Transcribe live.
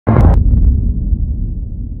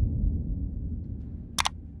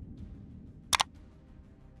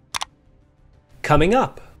Coming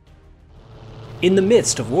up! In the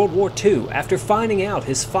midst of World War II, after finding out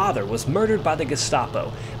his father was murdered by the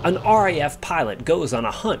Gestapo, an RAF pilot goes on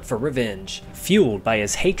a hunt for revenge, fueled by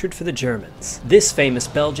his hatred for the Germans. This famous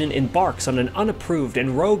Belgian embarks on an unapproved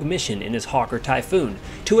and rogue mission in his Hawker Typhoon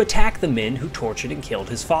to attack the men who tortured and killed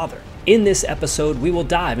his father. In this episode, we will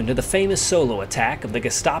dive into the famous solo attack of the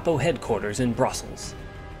Gestapo headquarters in Brussels.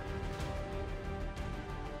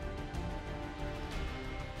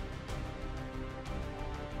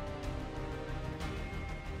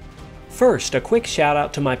 First, a quick shout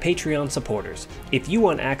out to my Patreon supporters. If you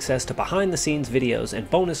want access to behind the scenes videos and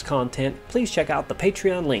bonus content, please check out the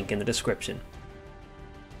Patreon link in the description.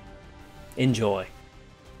 Enjoy.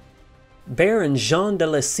 Baron Jean de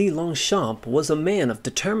Selys Longchamps was a man of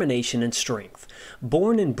determination and strength.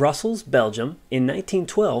 Born in Brussels, Belgium, in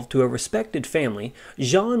 1912 to a respected family,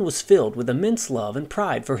 Jean was filled with immense love and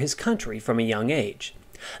pride for his country from a young age.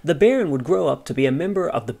 The Baron would grow up to be a member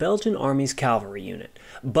of the Belgian Army's cavalry unit,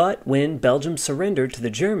 but when Belgium surrendered to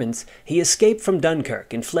the Germans, he escaped from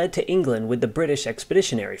Dunkirk and fled to England with the British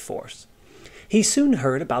Expeditionary Force. He soon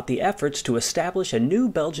heard about the efforts to establish a new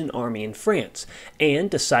Belgian army in France, and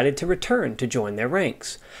decided to return to join their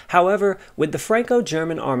ranks. However, with the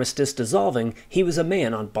Franco-German armistice dissolving, he was a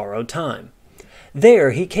man on borrowed time.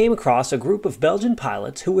 There, he came across a group of Belgian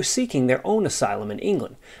pilots who were seeking their own asylum in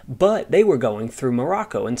England, but they were going through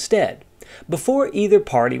Morocco instead. Before either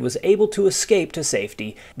party was able to escape to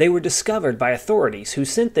safety, they were discovered by authorities who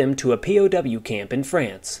sent them to a POW camp in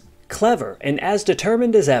France. Clever and as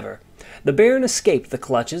determined as ever, the Baron escaped the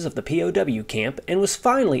clutches of the POW camp and was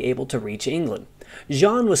finally able to reach England.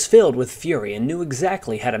 Jean was filled with fury and knew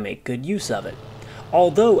exactly how to make good use of it.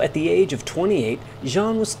 Although at the age of 28,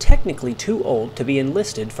 Jean was technically too old to be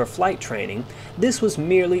enlisted for flight training, this was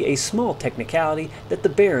merely a small technicality that the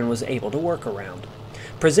Baron was able to work around.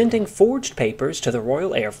 Presenting forged papers to the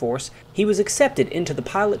Royal Air Force, he was accepted into the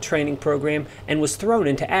pilot training program and was thrown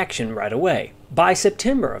into action right away. By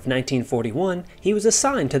September of 1941, he was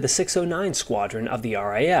assigned to the 609 Squadron of the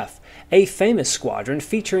RAF, a famous squadron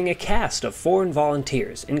featuring a cast of foreign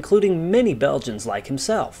volunteers, including many Belgians like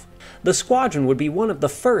himself. The squadron would be one of the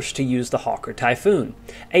first to use the Hawker Typhoon,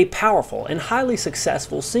 a powerful and highly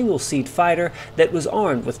successful single-seat fighter that was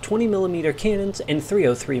armed with 20mm cannons and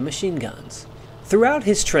 303 machine guns. Throughout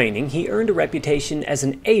his training, he earned a reputation as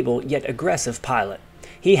an able yet aggressive pilot.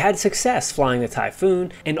 He had success flying the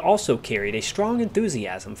Typhoon and also carried a strong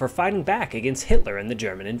enthusiasm for fighting back against Hitler and the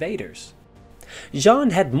German invaders. Jean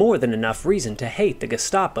had more than enough reason to hate the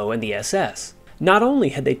Gestapo and the SS. Not only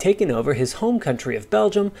had they taken over his home country of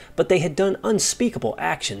Belgium, but they had done unspeakable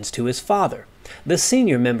actions to his father. The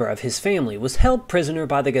senior member of his family was held prisoner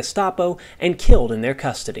by the Gestapo and killed in their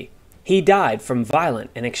custody. He died from violent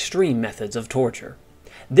and extreme methods of torture.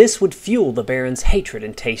 This would fuel the Baron's hatred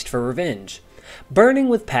and taste for revenge. Burning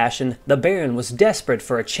with passion, the Baron was desperate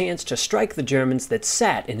for a chance to strike the Germans that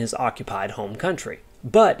sat in his occupied home country.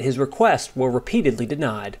 But his requests were repeatedly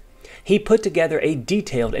denied. He put together a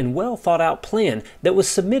detailed and well-thought-out plan that was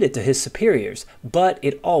submitted to his superiors, but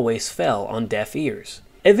it always fell on deaf ears.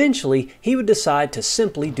 Eventually, he would decide to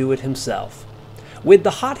simply do it himself. With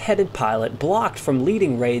the hot-headed pilot blocked from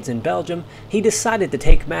leading raids in Belgium, he decided to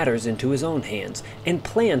take matters into his own hands and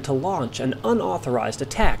planned to launch an unauthorized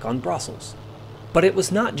attack on Brussels. But it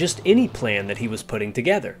was not just any plan that he was putting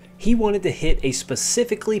together. He wanted to hit a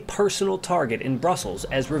specifically personal target in Brussels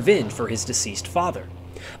as revenge for his deceased father.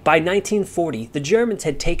 By 1940, the Germans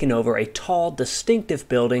had taken over a tall, distinctive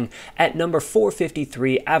building at number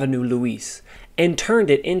 453 Avenue Louis and turned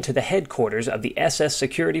it into the headquarters of the SS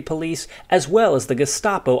Security Police as well as the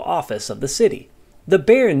Gestapo office of the city. The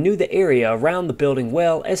Baron knew the area around the building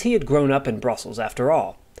well, as he had grown up in Brussels after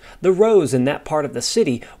all. The roads in that part of the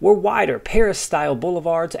city were wider Paris-style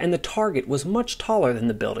boulevards, and the target was much taller than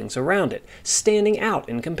the buildings around it, standing out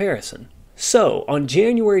in comparison. So, on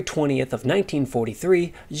January 20th of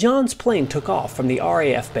 1943, Jean's plane took off from the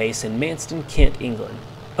RAF base in Manston, Kent, England,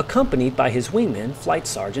 accompanied by his wingman, Flight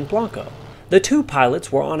Sergeant Blanco. The two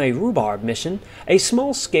pilots were on a rhubarb mission, a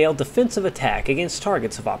small-scale defensive attack against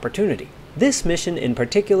targets of opportunity. This mission in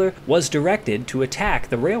particular was directed to attack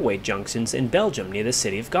the railway junctions in Belgium near the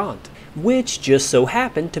city of Gand, which just so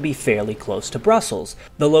happened to be fairly close to Brussels,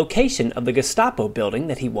 the location of the Gestapo building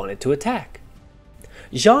that he wanted to attack.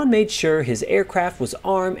 Jean made sure his aircraft was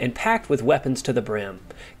armed and packed with weapons to the brim,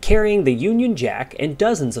 carrying the Union Jack and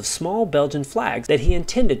dozens of small Belgian flags that he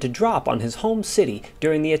intended to drop on his home city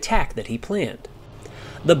during the attack that he planned.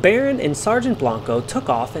 The Baron and Sergeant Blanco took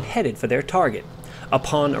off and headed for their target.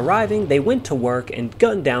 Upon arriving, they went to work and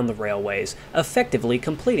gunned down the railways, effectively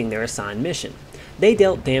completing their assigned mission. they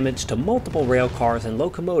dealt damage to multiple rail cars and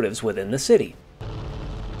locomotives within the city.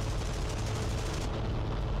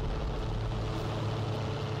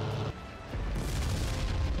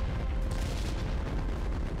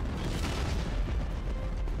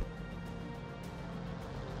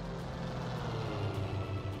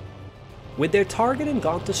 With their target and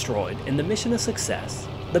gaunt destroyed and the mission a success,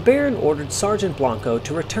 the Baron ordered Sergeant Blanco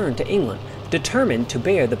to return to England, determined to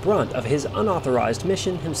bear the brunt of his unauthorized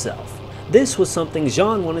mission himself. This was something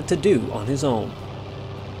Jean wanted to do on his own.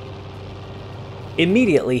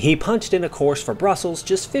 Immediately, he punched in a course for Brussels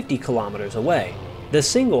just 50 kilometers away. The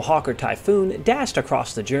single Hawker Typhoon dashed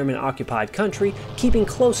across the German-occupied country, keeping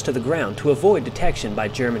close to the ground to avoid detection by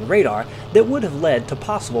German radar that would have led to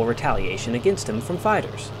possible retaliation against him from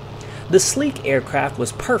fighters. The sleek aircraft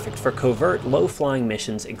was perfect for covert, low-flying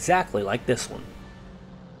missions exactly like this one.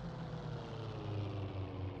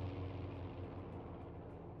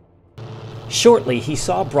 Shortly, he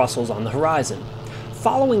saw Brussels on the horizon.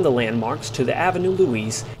 Following the landmarks to the Avenue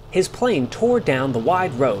Louise, his plane tore down the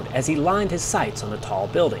wide road as he lined his sights on a tall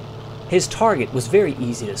building. His target was very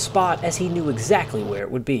easy to spot as he knew exactly where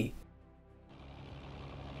it would be.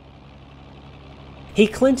 He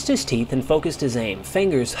clenched his teeth and focused his aim,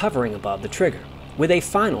 fingers hovering above the trigger. With a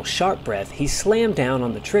final sharp breath, he slammed down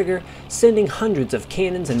on the trigger, sending hundreds of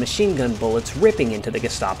cannons and machine gun bullets ripping into the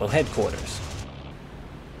Gestapo headquarters.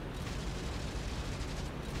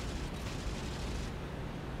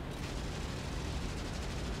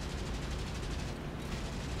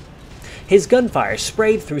 His gunfire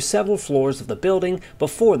sprayed through several floors of the building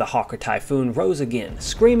before the Hawker Typhoon rose again,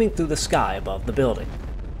 screaming through the sky above the building.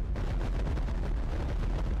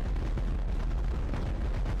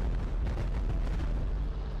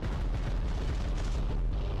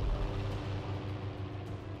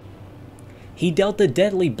 He dealt a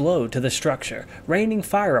deadly blow to the structure, raining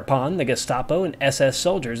fire upon the Gestapo and SS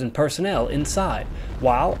soldiers and personnel inside,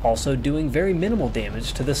 while also doing very minimal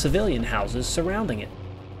damage to the civilian houses surrounding it.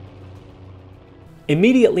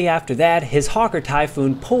 Immediately after that, his Hawker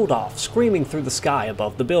Typhoon pulled off, screaming through the sky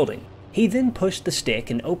above the building. He then pushed the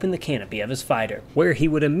stick and opened the canopy of his fighter, where he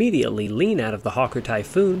would immediately lean out of the Hawker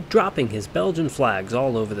Typhoon, dropping his Belgian flags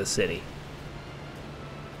all over the city.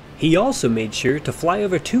 He also made sure to fly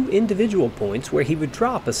over two individual points where he would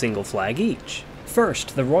drop a single flag each.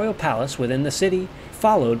 First, the royal palace within the city,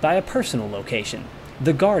 followed by a personal location,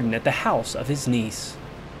 the garden at the house of his niece.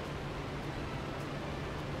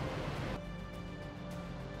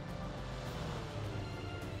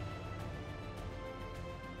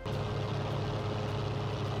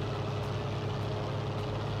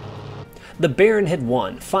 The Baron had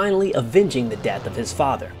won, finally avenging the death of his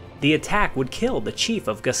father. The attack would kill the chief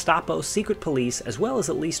of Gestapo secret police as well as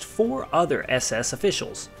at least 4 other SS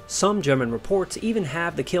officials. Some German reports even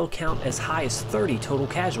have the kill count as high as 30 total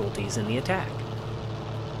casualties in the attack.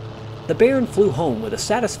 The Baron flew home with a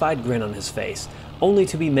satisfied grin on his face, only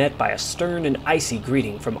to be met by a stern and icy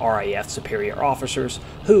greeting from RAF superior officers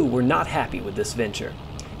who were not happy with this venture.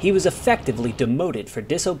 He was effectively demoted for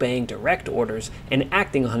disobeying direct orders and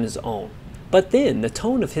acting on his own. But then, the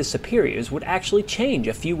tone of his superiors would actually change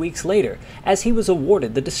a few weeks later, as he was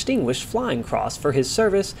awarded the Distinguished Flying Cross for his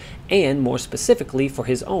service, and more specifically for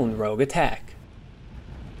his own rogue attack.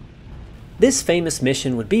 This famous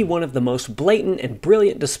mission would be one of the most blatant and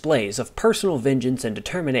brilliant displays of personal vengeance and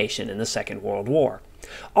determination in the Second World War.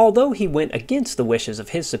 Although he went against the wishes of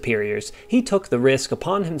his superiors, he took the risk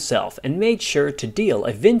upon himself and made sure to deal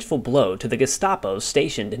a vengeful blow to the Gestapo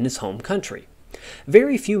stationed in his home country.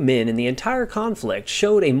 Very few men in the entire conflict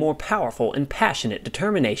showed a more powerful and passionate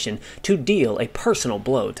determination to deal a personal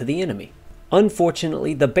blow to the enemy.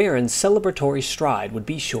 Unfortunately, the Baron's celebratory stride would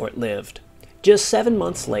be short-lived. Just 7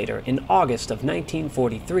 months later, in August of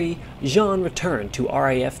 1943, Jean returned to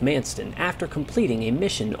RAF Manston after completing a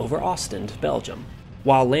mission over Ostend, Belgium.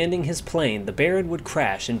 While landing his plane, the Baron would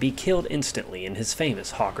crash and be killed instantly in his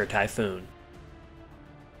famous Hawker Typhoon.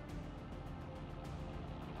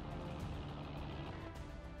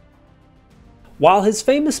 While his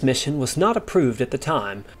famous mission was not approved at the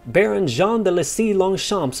time, Baron Jean de Selys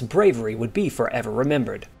Longchamps' bravery would be forever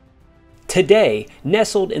remembered. Today,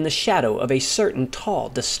 nestled in the shadow of a certain tall,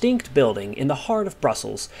 distinct building in the heart of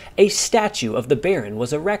Brussels, a statue of the Baron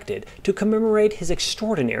was erected to commemorate his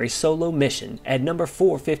extraordinary solo mission at number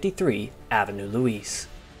 453 Avenue Louise.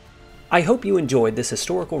 I hope you enjoyed this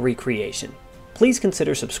historical recreation. Please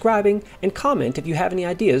consider subscribing and comment if you have any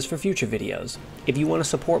ideas for future videos. If you want to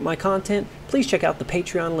support my content, please check out the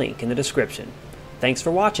Patreon link in the description. Thanks for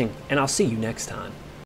watching, and I'll see you next time.